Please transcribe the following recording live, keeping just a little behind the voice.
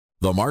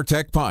The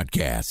MarTech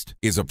Podcast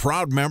is a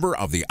proud member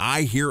of the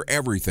I Hear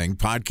Everything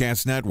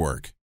Podcast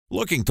Network.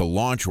 Looking to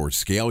launch or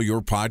scale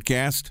your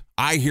podcast?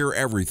 I Hear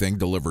Everything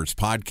delivers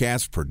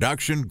podcast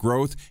production,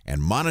 growth,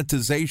 and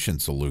monetization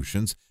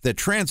solutions that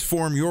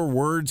transform your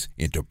words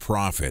into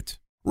profit.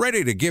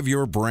 Ready to give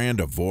your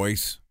brand a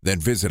voice? Then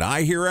visit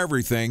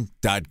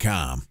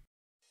iheareverything.com.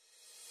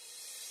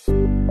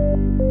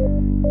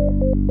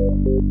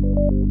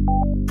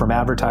 From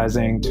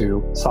advertising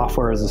to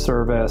software as a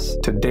service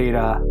to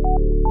data.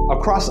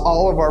 Across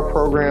all of our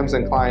programs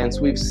and clients,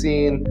 we've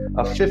seen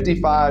a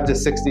 55 to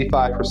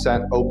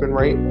 65% open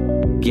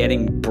rate.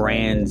 Getting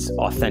brands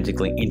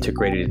authentically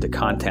integrated into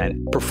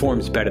content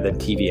performs better than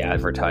TV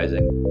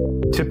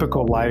advertising.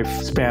 Typical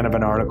lifespan of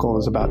an article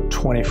is about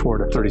 24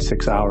 to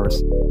 36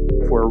 hours.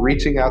 If we're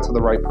reaching out to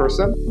the right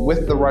person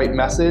with the right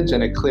message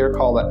and a clear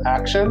call to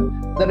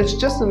action, then it's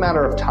just a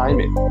matter of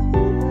timing.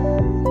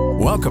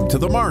 Welcome to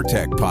the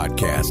MarTech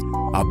Podcast,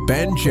 a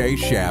Ben J.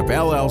 Schaap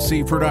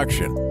LLC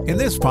production. In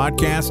this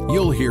podcast,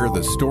 you'll hear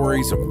the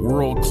stories of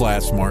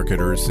world-class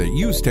marketers that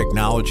use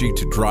technology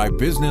to drive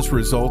business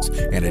results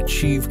and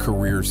achieve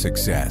career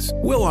success.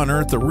 We'll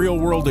unearth the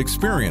real-world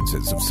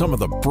experiences of some of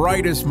the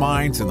brightest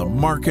minds in the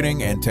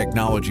marketing and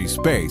technology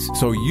space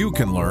so you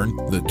can learn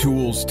the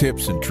tools,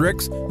 tips, and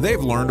tricks they've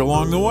learned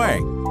along the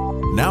way.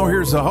 Now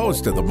here's the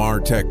host of the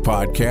MarTech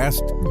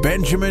Podcast,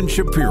 Benjamin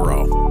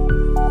Shapiro.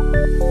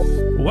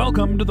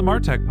 Welcome to the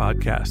MarTech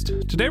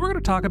Podcast. Today we're going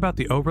to talk about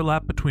the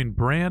overlap between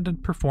brand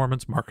and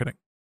performance marketing.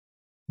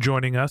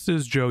 Joining us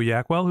is Joe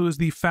Yakuel, who is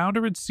the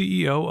founder and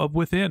CEO of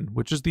Within,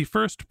 which is the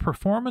first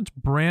performance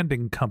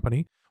branding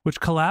company which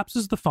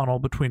collapses the funnel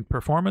between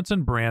performance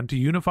and brand to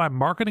unify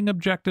marketing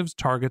objectives,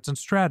 targets, and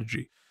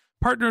strategy.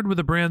 Partnered with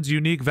a brand's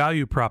unique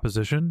value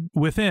proposition,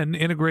 Within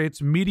integrates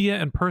media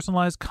and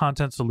personalized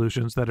content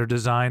solutions that are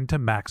designed to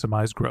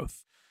maximize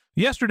growth.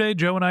 Yesterday,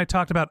 Joe and I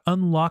talked about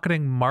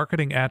unlocking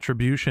marketing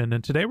attribution,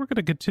 and today we're going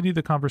to continue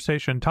the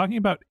conversation talking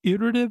about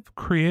iterative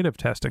creative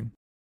testing.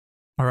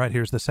 All right,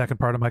 here's the second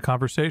part of my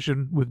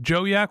conversation with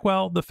Joe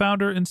Yakuel, the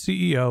founder and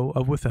CEO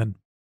of Within.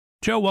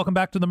 Joe, welcome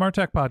back to the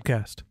MarTech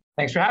Podcast.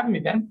 Thanks for having me,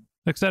 Ben.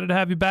 Excited to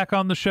have you back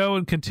on the show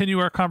and continue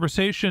our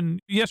conversation.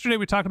 Yesterday,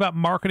 we talked about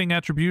marketing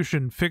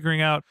attribution,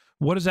 figuring out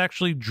what is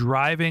actually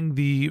driving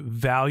the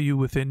value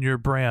within your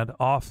brand,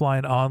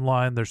 offline,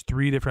 online. There's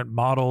 3 different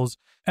models,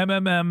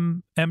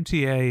 MMM,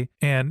 MTA,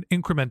 and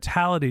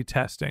incrementality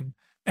testing.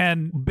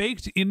 And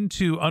baked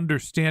into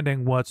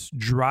understanding what's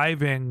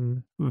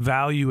driving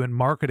value in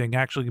marketing,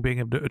 actually being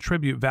able to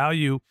attribute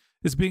value,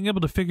 is being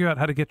able to figure out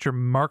how to get your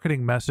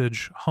marketing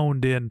message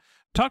honed in.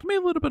 Talk to me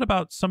a little bit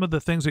about some of the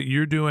things that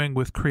you're doing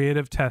with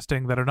creative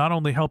testing that are not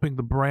only helping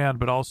the brand,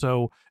 but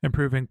also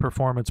improving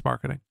performance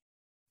marketing.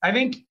 I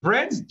think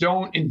brands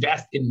don't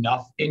invest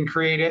enough in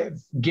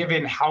creative,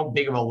 given how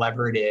big of a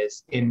lever it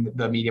is in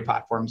the media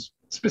platforms,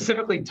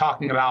 specifically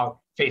talking about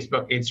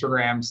Facebook,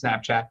 Instagram,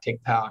 Snapchat,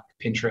 TikTok,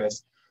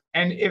 Pinterest.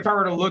 And if I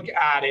were to look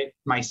at it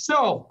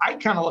myself, I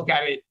kind of look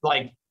at it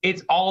like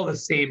it's all the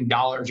same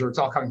dollars or it's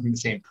all coming from the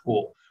same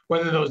pool.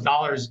 Whether those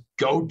dollars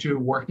go to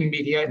working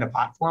media in the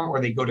platform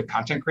or they go to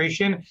content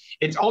creation,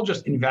 it's all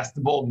just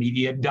investable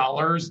media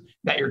dollars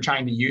that you're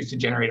trying to use to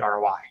generate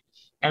ROI.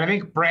 And I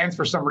think brands,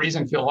 for some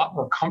reason, feel a lot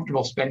more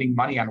comfortable spending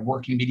money on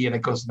working media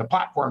that goes to the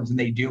platforms than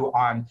they do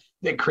on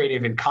the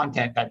creative and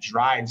content that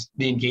drives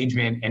the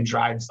engagement and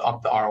drives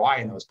up the ROI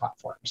in those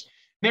platforms.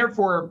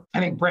 Therefore,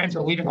 I think brands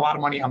are leaving a lot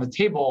of money on the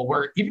table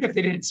where even if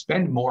they didn't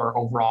spend more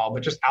overall,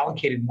 but just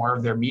allocated more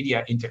of their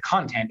media into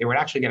content, they would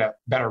actually get a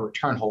better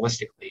return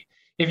holistically.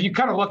 If you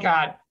kind of look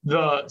at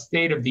the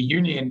state of the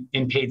union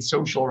in paid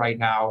social right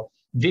now,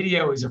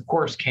 video is, of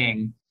course,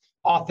 king.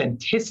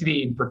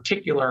 Authenticity in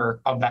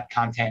particular of that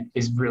content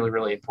is really,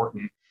 really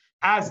important,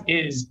 as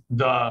is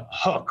the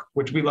hook,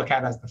 which we look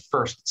at as the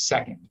first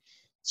second.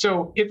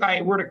 So if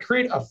I were to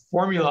create a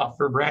formula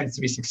for brands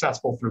to be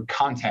successful through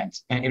content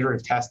and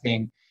iterative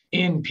testing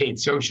in paid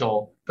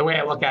social, the way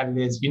I look at it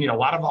is you need a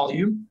lot of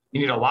volume,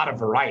 you need a lot of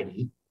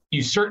variety.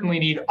 You certainly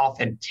need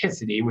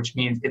authenticity, which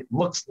means it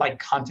looks like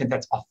content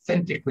that's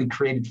authentically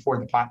created for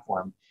the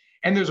platform.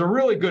 And there's a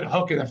really good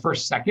hook in the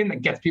first second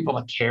that gets people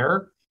to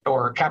care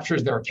or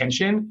captures their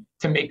attention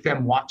to make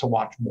them want to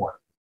watch more.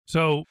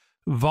 So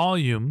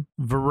volume,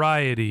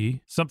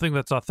 variety, something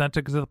that's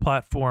authentic to the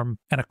platform,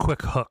 and a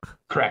quick hook.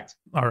 Correct.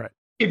 All right.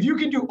 If you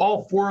can do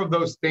all 4 of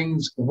those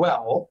things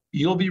well,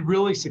 you'll be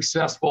really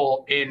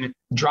successful in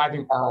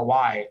driving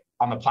ROI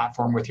on the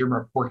platform with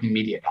your working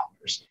media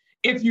dollars.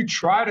 If you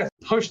try to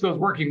push those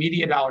working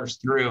media dollars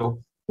through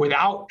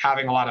without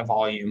having a lot of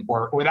volume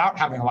or without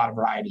having a lot of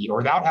variety or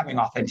without having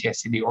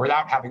authenticity or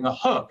without having a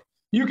hook,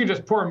 you can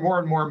just pour more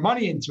and more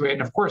money into it.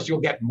 And of course,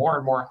 you'll get more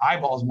and more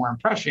eyeballs, more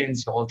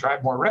impressions, you'll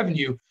drive more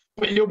revenue,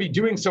 but you'll be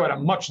doing so at a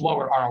much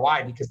lower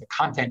ROI because the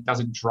content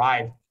doesn't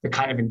drive the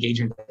kind of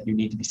engagement that you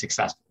need to be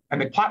successful. And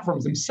the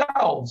platforms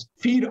themselves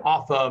feed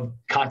off of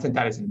content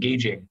that is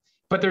engaging.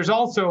 But there's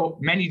also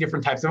many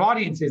different types of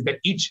audiences that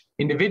each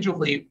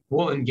individually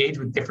will engage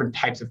with different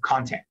types of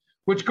content.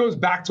 which goes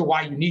back to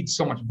why you need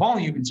so much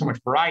volume and so much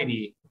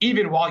variety,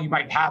 even while you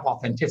might have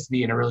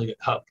authenticity and a really good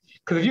hook.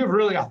 Because if you have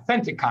really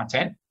authentic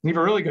content and you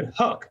have a really good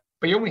hook,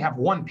 but you only have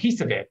one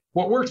piece of it,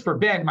 what works for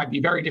Ben might be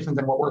very different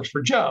than what works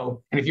for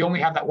Joe. And if you only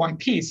have that one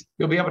piece,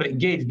 you'll be able to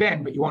engage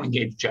Ben, but you won't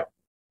engage Joe.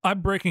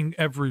 I'm breaking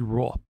every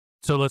rule.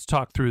 So let's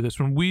talk through this.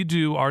 When we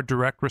do our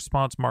direct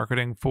response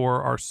marketing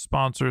for our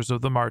sponsors of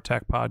the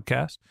MarTech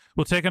podcast,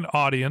 we'll take an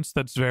audience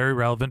that's very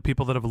relevant,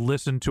 people that have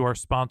listened to our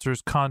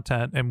sponsors'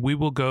 content, and we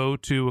will go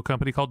to a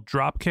company called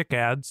Dropkick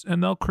Ads,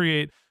 and they'll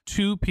create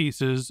 2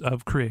 pieces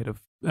of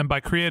creative. And by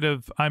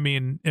creative, I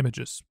mean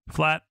images,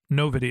 flat,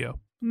 no video.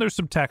 And there's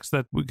some text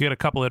that we get a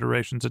couple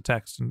iterations of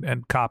text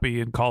and copy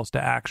and calls to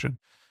action.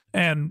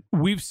 And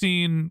we've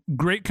seen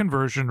great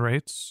conversion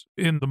rates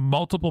in the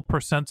multiple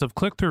percents of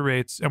click-through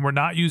rates, and we're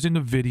not using a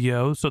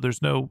video, so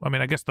there's no,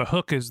 I guess the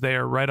hook is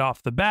there right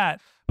off the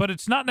bat, but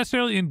it's not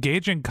necessarily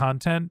engaging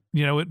content.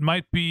 It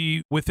might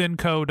be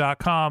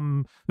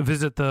withinco.com,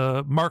 visit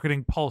the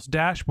Marketing Pulse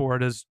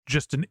dashboard as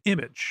just an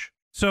image.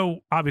 So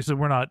obviously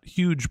we're not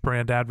huge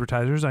brand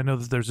advertisers. I know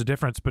that there's a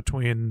difference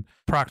between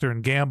Procter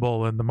 &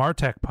 Gamble and the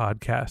MarTech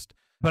podcast.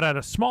 But at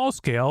a small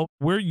scale,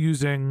 we're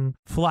using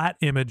flat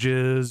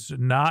images,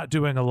 not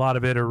doing a lot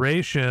of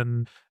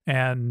iteration,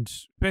 and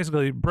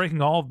basically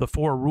breaking all of the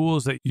 4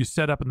 rules that you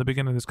set up in the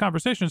beginning of this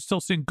conversation,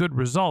 still seeing good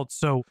results.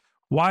 So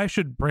why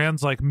should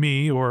brands like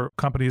me or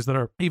companies that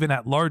are even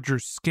at larger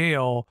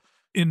scale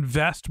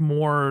invest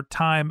more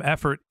time,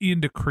 effort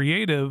into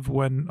creative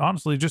when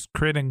honestly just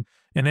creating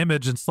an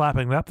image and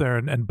slapping it up there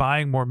and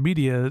buying more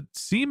media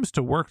seems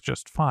to work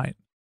just fine?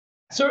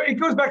 So it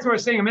goes back to what I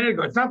was saying a minute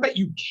ago. It's not that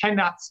you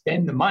cannot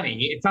spend the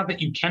money. It's not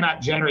that you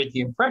cannot generate the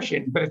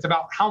impression, but it's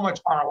about how much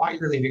ROI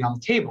you're leaving on the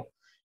table.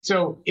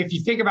 So if you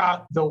think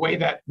about the way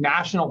that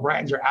national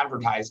brands are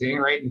advertising,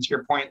 right? And to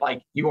your point,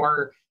 like you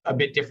are a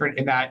bit different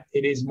in that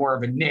it is more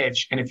of a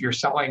niche. And if you're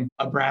selling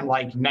a brand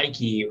like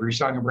Nike or you're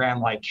selling a brand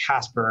like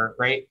Casper,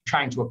 right?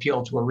 Trying to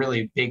appeal to a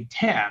really big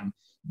TAM,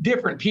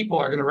 different people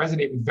are going to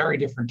resonate with very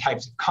different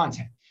types of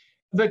content.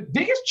 The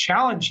biggest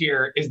challenge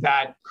here is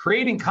that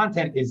creating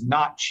content is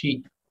not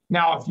cheap.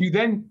 Now, if you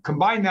then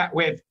combine that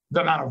with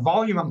the amount of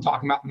volume I'm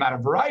talking about, the amount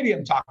of variety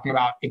I'm talking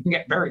about, it can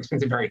get very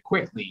expensive very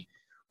quickly,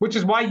 which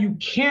is why you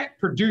can't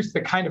produce the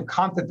kind of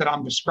content that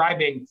I'm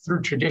describing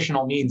through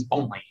traditional means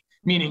only,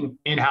 meaning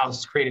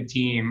in-house creative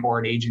team or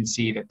an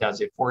agency that does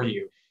it for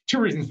you. 2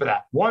 reasons for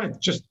that. One, it's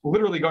just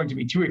literally going to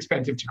be too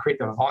expensive to create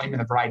the volume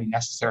and the variety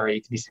necessary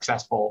to be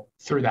successful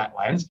through that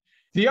lens.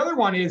 The other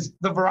one is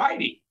the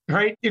variety.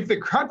 Right? If the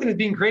content is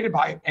being created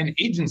by an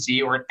agency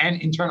or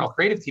an internal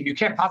creative team, you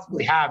can't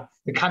possibly have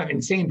the kind of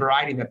insane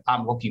variety that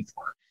I'm looking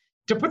for.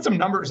 To put some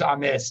numbers on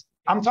this,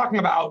 I'm talking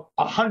about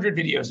 100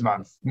 videos a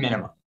month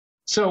minimum.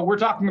 So we're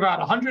talking about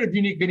 100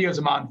 unique videos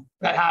a month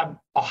that have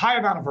a high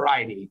amount of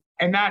variety.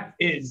 And that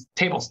is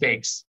table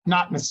stakes,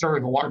 not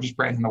necessarily the largest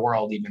brands in the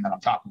world, even that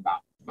I'm talking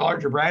about. The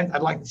larger brands,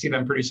 I'd like to see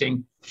them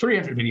producing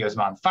 300 videos a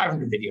month,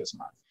 500 videos a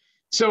month.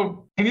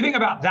 So if you think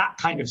about that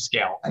kind of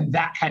scale and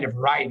that kind of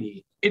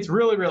variety, it's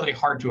really, really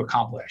hard to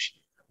accomplish.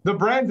 The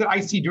brands that I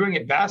see doing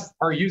it best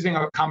are using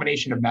a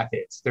combination of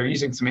methods. They're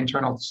using some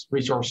internal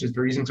resources,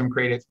 they're using some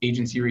creative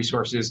agency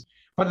resources,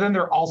 but then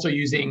they're also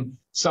using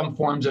some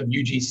forms of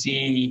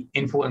UGC,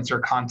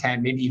 influencer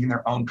content, maybe even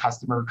their own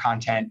customer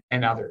content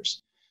and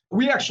others.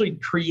 We actually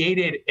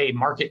created a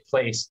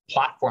marketplace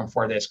platform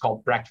for this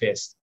called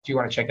Breakfast. If you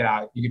want to check it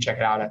out, you can check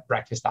it out at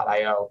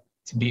breakfast.io.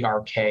 It's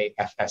brkfst.io.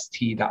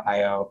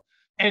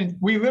 And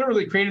we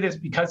literally created this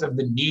because of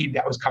the need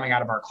that was coming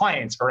out of our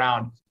clients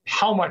around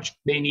how much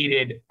they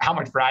needed, how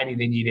much variety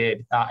they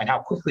needed, and how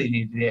quickly they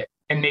needed it,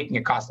 and making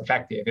it cost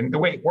effective. And the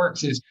way it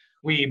works is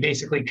we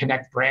basically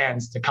connect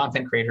brands to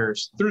content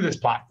creators through this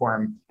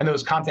platform, and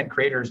those content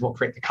creators will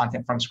create the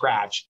content from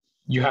scratch.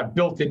 You have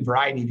built-in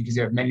variety because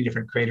you have many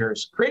different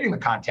creators creating the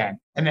content,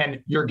 and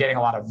then you're getting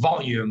a lot of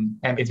volume,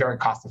 and it's very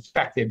cost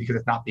effective because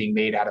it's not being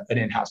made out of an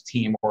in-house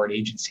team or an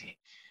agency.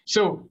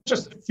 So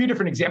just a few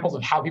different examples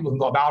of how people can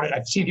go about it.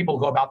 I've seen people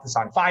go about this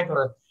on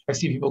Fiverr. I've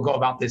seen people go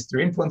about this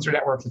through influencer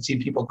networks. I've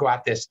seen people go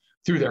at this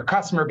through their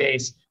customer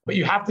base. But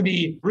you have to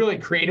be really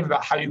creative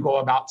about how you go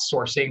about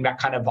sourcing that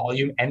kind of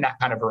volume and that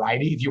kind of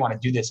variety if you want to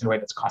do this in a way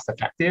that's cost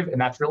effective. And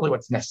that's really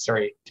what's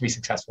necessary to be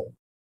successful.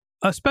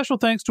 A special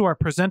thanks to our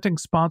presenting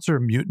sponsor,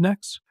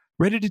 Mutinex.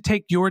 Ready to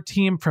take your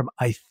team from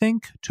I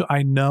think to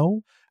I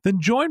know? Then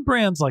join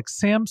brands like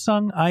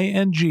Samsung,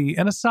 ING,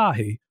 and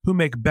Asahi who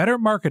make better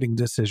marketing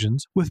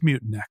decisions with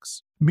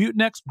Mutinex.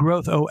 Mutinex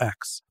Growth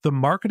OX, the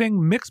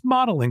marketing mix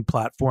modeling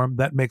platform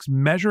that makes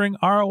measuring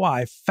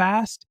ROI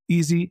fast,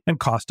 easy, and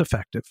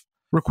cost-effective.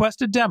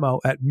 Request a demo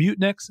at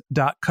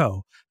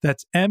mutinex.co.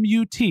 That's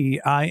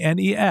MUTINEX.co.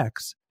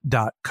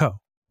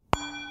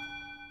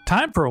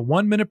 Time for a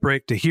 1-minute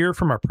break to hear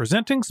from our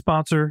presenting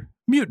sponsor,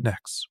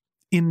 Mutinex.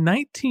 In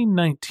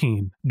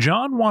 1919,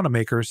 John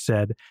Wanamaker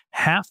said,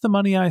 "Half the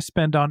money I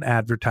spend on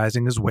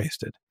advertising is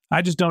wasted.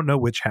 I just don't know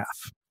which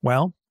half."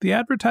 Well, the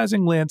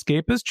advertising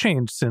landscape has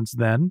changed since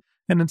then,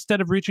 and instead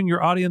of reaching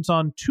your audience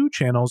on 2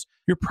 channels,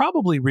 you're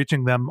probably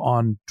reaching them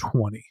on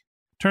 20.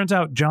 Turns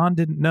out John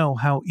didn't know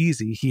how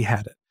easy he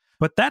had it.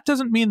 But that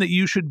doesn't mean that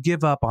you should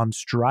give up on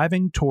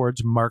striving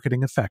towards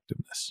marketing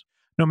effectiveness.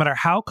 No matter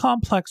how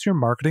complex your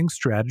marketing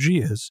strategy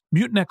is,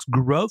 Mutinex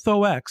Growth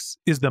OX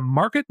is the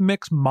market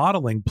mix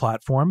modeling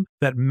platform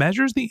that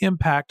measures the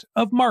impact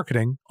of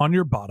marketing on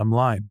your bottom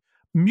line.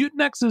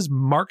 Mutinex's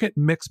market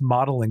mix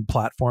modeling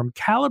platform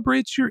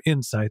calibrates your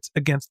insights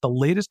against the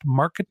latest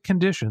market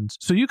conditions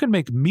so you can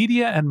make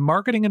media and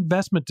marketing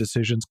investment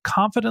decisions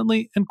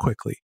confidently and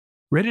quickly.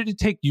 Ready to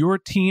take your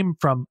team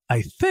from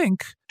I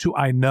think to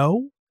I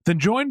know? Then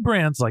join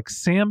brands like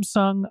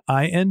Samsung,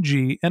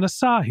 ING, and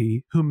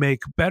Asahi who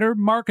make better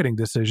marketing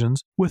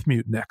decisions with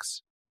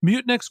Mutinex.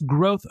 Mutinex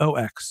Growth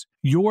OX.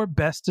 Your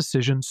best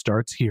decision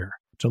starts here.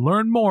 To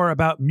learn more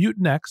about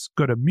Mutinex,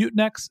 go to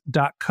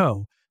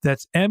mutinex.co.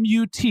 That's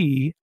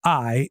MUTINEX.co.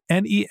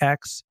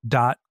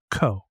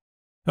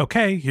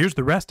 Okay, here's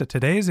the rest of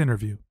today's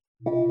interview.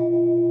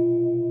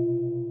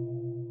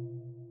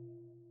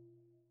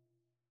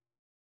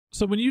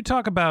 So when you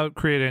talk about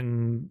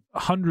creating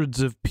hundreds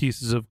of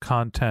pieces of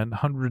content,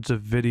 hundreds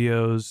of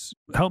videos,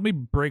 help me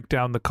break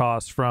down the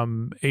cost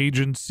from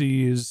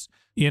agencies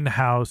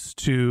in-house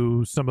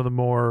to some of the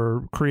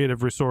more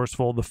creative,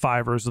 resourceful, the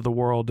Fivers of the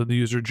world and the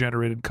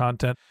user-generated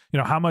content. You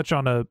know, how much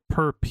on a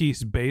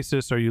per-piece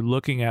basis are you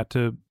looking at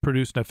to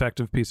produce an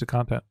effective piece of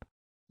content?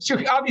 So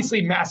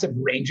obviously massive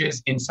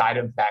ranges inside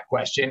of that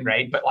question,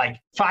 right? But like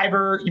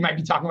Fiverr, you might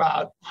be talking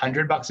about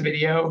 $100 a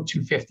video,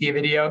 $250 a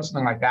video,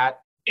 something like that.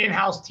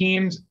 In-house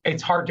teams,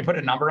 it's hard to put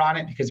a number on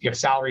it because you have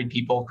salaried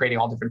people creating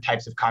all different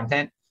types of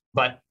content.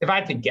 But if I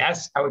had to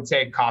guess, I would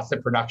say cost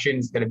of production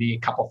is going to be a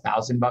couple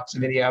 $1,000 a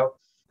video.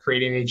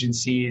 Creative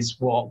agencies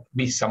will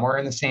be somewhere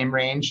in the same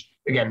range.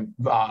 Again,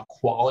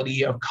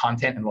 quality of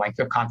content and length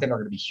of content are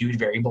going to be huge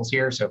variables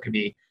here. So it could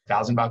be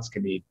 $1,000,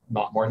 could be a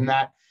lot more than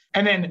that.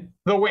 And then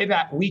the way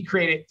that we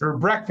create it through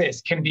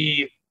Breakfast can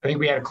be, I think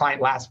we had a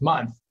client last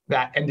month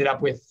that ended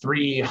up with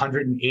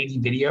 380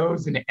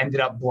 videos and it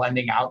ended up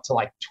blending out to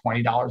like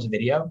 $20 a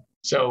video.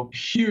 So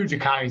huge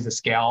economies of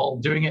scale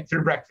doing it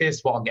through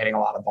Breakfast while getting a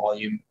lot of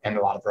volume and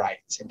a lot of variety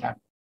at the same time.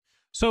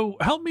 So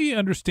help me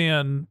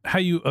understand how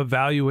you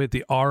evaluate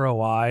the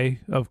ROI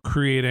of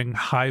creating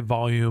high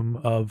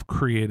volume of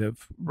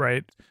creative,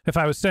 right? If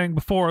I was saying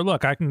before,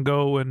 look, I can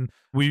go and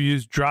we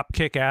used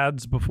Dropkick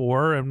ads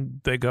before and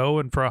they go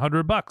and for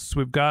 $100,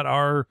 we've got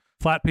our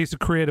flat piece of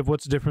creative.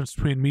 What's the difference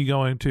between me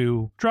going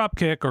to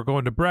Dropkick or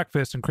going to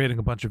Breakfast and creating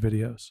a bunch of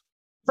videos?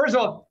 First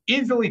of all,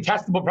 easily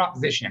testable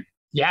proposition.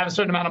 You have a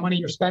certain amount of money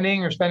you're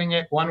spending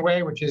it one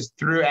way, which is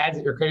through ads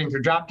that you're creating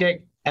through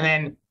Dropkick. And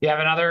then you have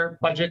another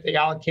budget that you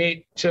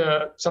allocate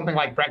to something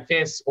like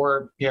Breakfast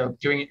or,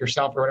 doing it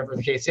yourself or whatever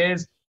the case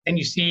is. And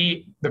you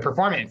see the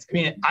performance. I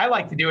mean, I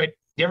like to do it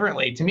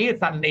differently. To me,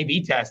 it's not an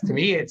A/B test. To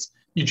me, it's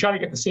you try to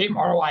get the same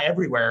ROI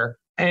everywhere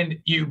and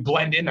you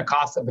blend in the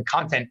cost of the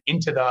content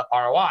into the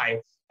ROI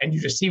and you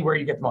just see where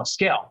you get the most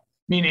scale.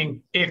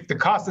 Meaning if the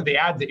cost of the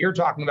ads that you're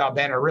talking about,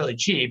 Ben, are really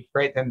cheap,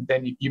 right?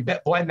 Then you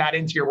blend that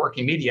into your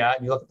working media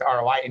and you look at the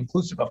ROI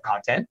inclusive of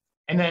content.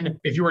 And then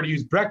if you were to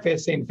use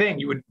Breakfast, same thing,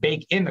 you would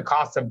bake in the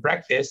cost of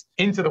Breakfast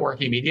into the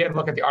working media and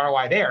look at the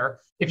ROI there.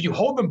 If you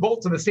hold them both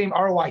to the same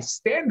ROI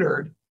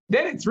standard,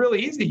 then it's really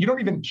easy. You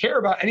don't even care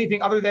about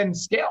anything other than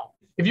scale.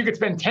 If you could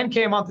spend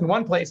 10K a month in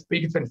one place, but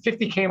you could spend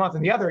 50K a month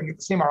in the other and get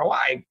the same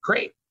ROI,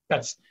 great.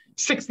 That's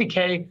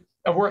 60K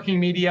of working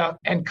media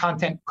and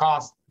content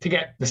costs to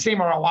get the same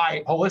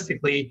ROI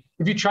holistically.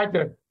 If you tried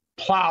to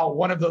plow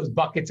one of those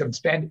buckets of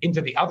spend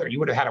into the other, you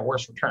would have had a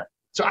worse return.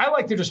 So I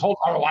like to just hold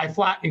ROI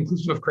flat,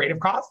 inclusive of creative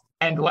costs,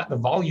 and let the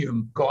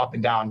volume go up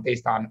and down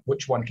based on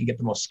which one can get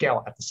the most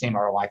scale at the same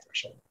ROI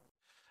threshold.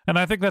 And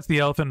I think that's the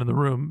elephant in the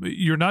room.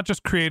 You're not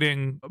just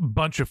creating a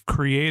bunch of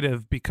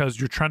creative because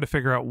you're trying to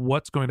figure out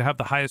what's going to have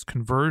the highest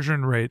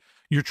conversion rate.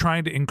 You're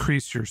trying to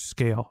increase your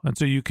scale. And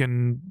so you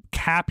can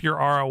cap your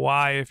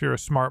ROI if you're a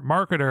smart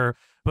marketer,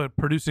 but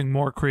producing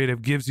more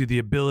creative gives you the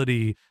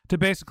ability to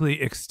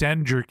basically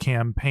extend your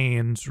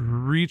campaigns,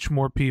 reach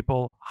more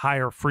people,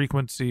 higher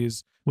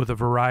frequencies with a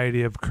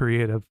variety of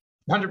creative.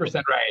 100%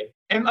 right.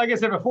 And like I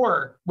said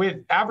before,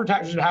 with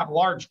advertisers that have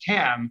large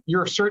TAM,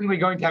 you're certainly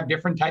going to have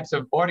different types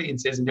of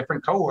audiences and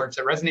different cohorts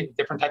that resonate with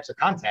different types of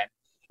content.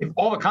 If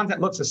all the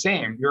content looks the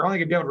same, you're only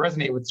going to be able to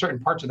resonate with certain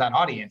parts of that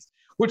audience,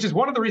 which is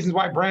one of the reasons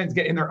why brands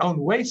get in their own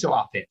way so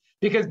often.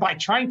 Because by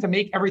trying to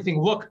make everything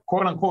look,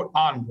 quote unquote,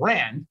 on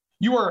brand,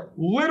 you are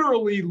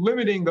literally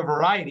limiting the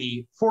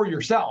variety for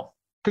yourself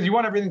because you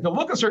want everything to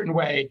look a certain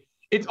way.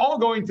 It's all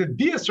going to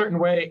be a certain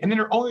way, and then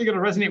you're only going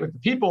to resonate with the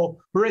people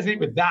who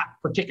resonate with that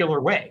particular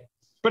way.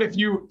 But if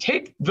you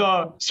take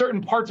the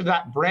certain parts of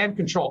that brand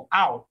control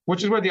out,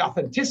 which is where the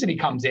authenticity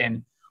comes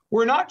in,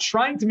 we're not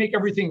trying to make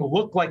everything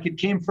look like it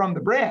came from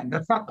the brand.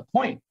 That's not the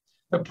point.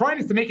 The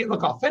point is to make it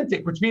look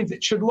authentic, which means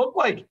it should look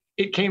like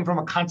it came from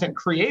a content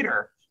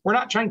creator. We're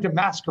not trying to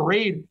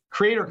masquerade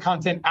creator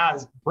content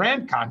as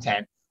brand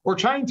content. We're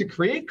trying to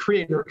create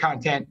creator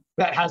content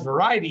that has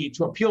variety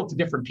to appeal to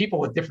different people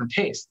with different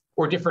tastes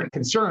or different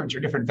concerns or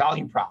different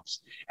value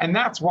props. And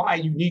that's why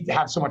you need to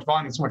have so much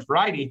volume and so much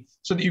variety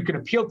so that you can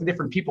appeal to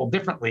different people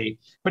differently.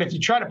 But if you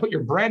try to put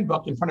your brand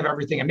book in front of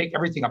everything and make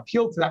everything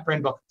appeal to that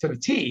brand book to the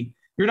T,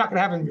 you're not going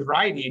to have any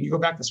variety, and you go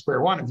back to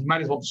square one, and you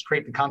might as well just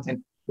create the content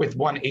with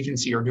one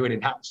agency or do it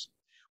in-house.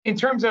 In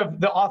terms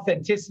of the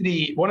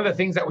authenticity, one of the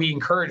things that we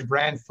encourage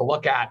brands to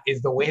look at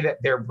is the way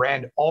that their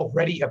brand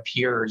already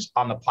appears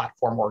on the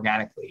platform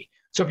organically.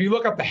 So if you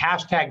look up the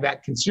hashtag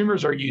that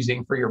consumers are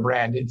using for your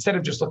brand, instead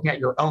of just looking at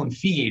your own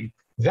feed,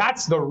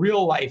 that's the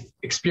real life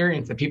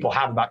experience that people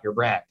have about your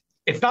brand.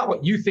 It's not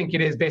what you think it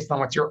is based on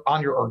what's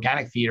on your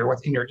organic feed or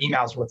what's in your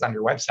emails or what's on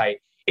your website.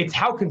 It's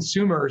how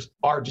consumers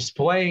are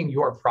displaying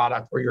your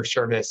product or your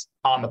service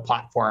on the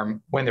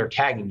platform when they're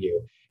tagging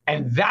you.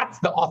 And that's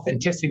the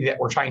authenticity that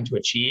we're trying to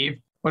achieve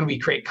when we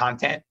create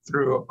content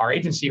through our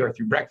agency or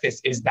through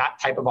Breakfast, is that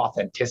type of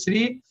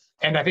authenticity.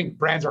 And I think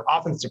brands are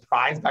often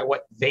surprised by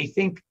what they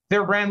think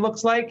their brand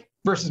looks like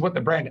versus what the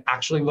brand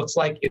actually looks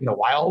like in the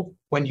wild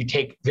when you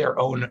take their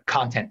own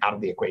content out of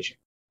the equation.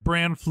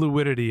 Brand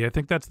fluidity. I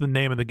think that's the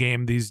name of the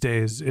game these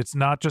days. It's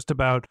not just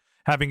about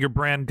having your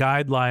brand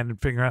guideline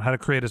and figuring out how to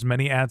create as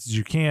many ads as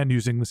you can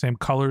using the same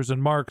colors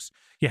and marks.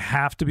 You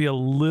have to be a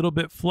little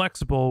bit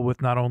flexible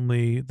with not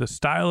only the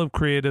style of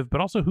creative,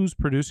 but also who's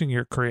producing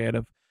your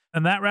creative.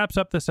 And that wraps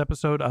up this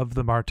episode of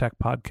the MarTech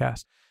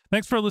Podcast.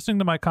 Thanks for listening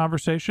to my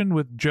conversation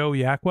with Joe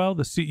Yakuel,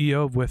 the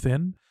CEO of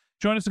Within.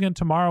 Join us again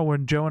tomorrow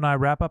when Joe and I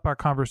wrap up our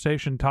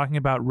conversation talking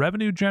about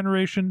revenue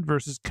generation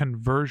versus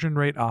conversion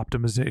rate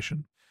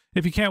optimization.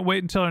 If you can't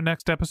wait until our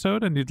next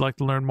episode and you'd like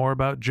to learn more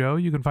about Joe,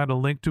 you can find a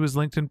link to his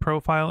LinkedIn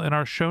profile in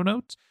our show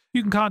notes.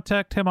 You can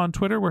contact him on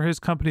Twitter, where his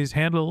company's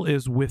handle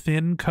is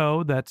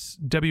WithinCo, that's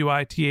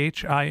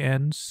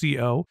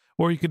WITHINCO,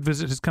 or you could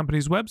visit his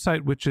company's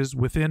website, which is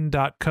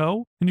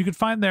within.co, and you can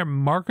find their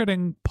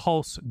Marketing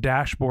Pulse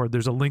dashboard.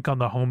 There's a link on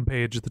the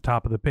homepage at the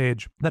top of the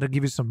page that'll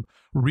give you some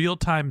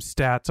real-time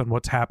stats on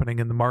what's happening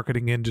in the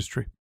marketing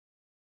industry.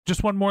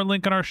 Just one more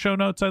link in our show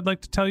notes I'd like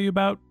to tell you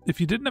about.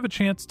 If you didn't have a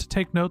chance to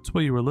take notes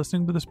while you were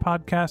listening to this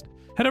podcast,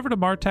 head over to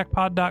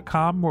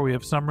martechpod.com, where we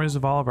have summaries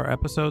of all of our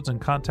episodes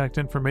and contact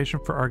information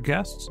for our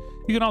guests.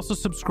 You can also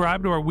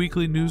subscribe to our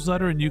weekly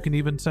newsletter, and you can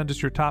even send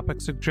us your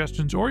topic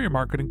suggestions or your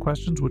marketing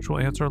questions, which we'll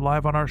answer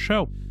live on our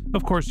show.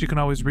 Of course, you can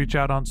always reach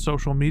out on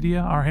social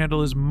media. Our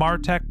handle is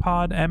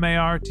MarTechPod,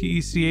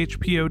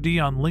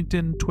 MarTechPod on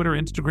LinkedIn, Twitter,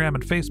 Instagram,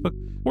 and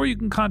Facebook. Or you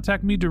can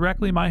contact me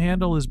directly. My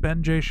handle is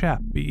Ben J.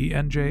 Shap,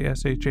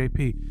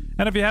 BenJShap.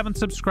 And if you haven't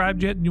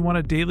subscribed yet and you want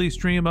a daily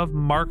stream of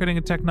marketing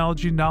and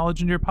technology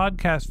knowledge in your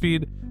podcast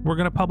feed, we're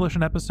going to publish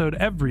an episode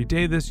every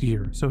day this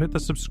year. So hit the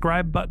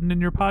subscribe button in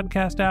your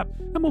podcast app,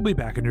 and we'll be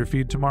back in your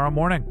feed tomorrow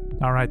morning.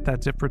 All right,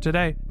 that's it for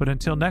today. But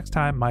until next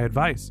time, my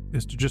advice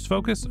is to just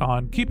focus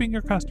on keeping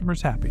your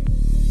customers happy.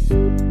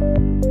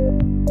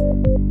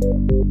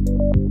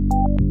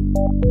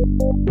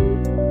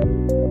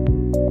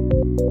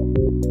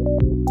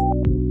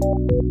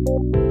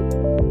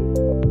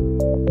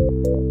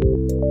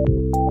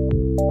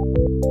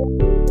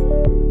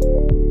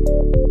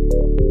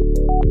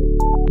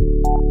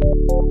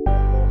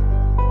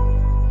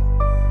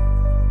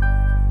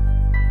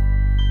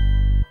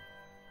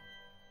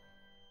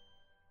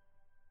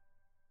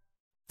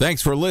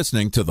 Thanks for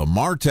listening to the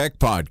MarTech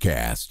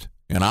Podcast,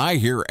 an I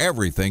Hear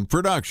Everything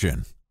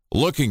production.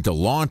 Looking to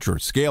launch or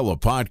scale a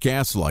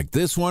podcast like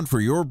this one for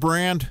your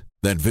brand?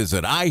 Then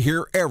visit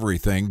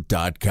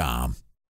iheareverything.com.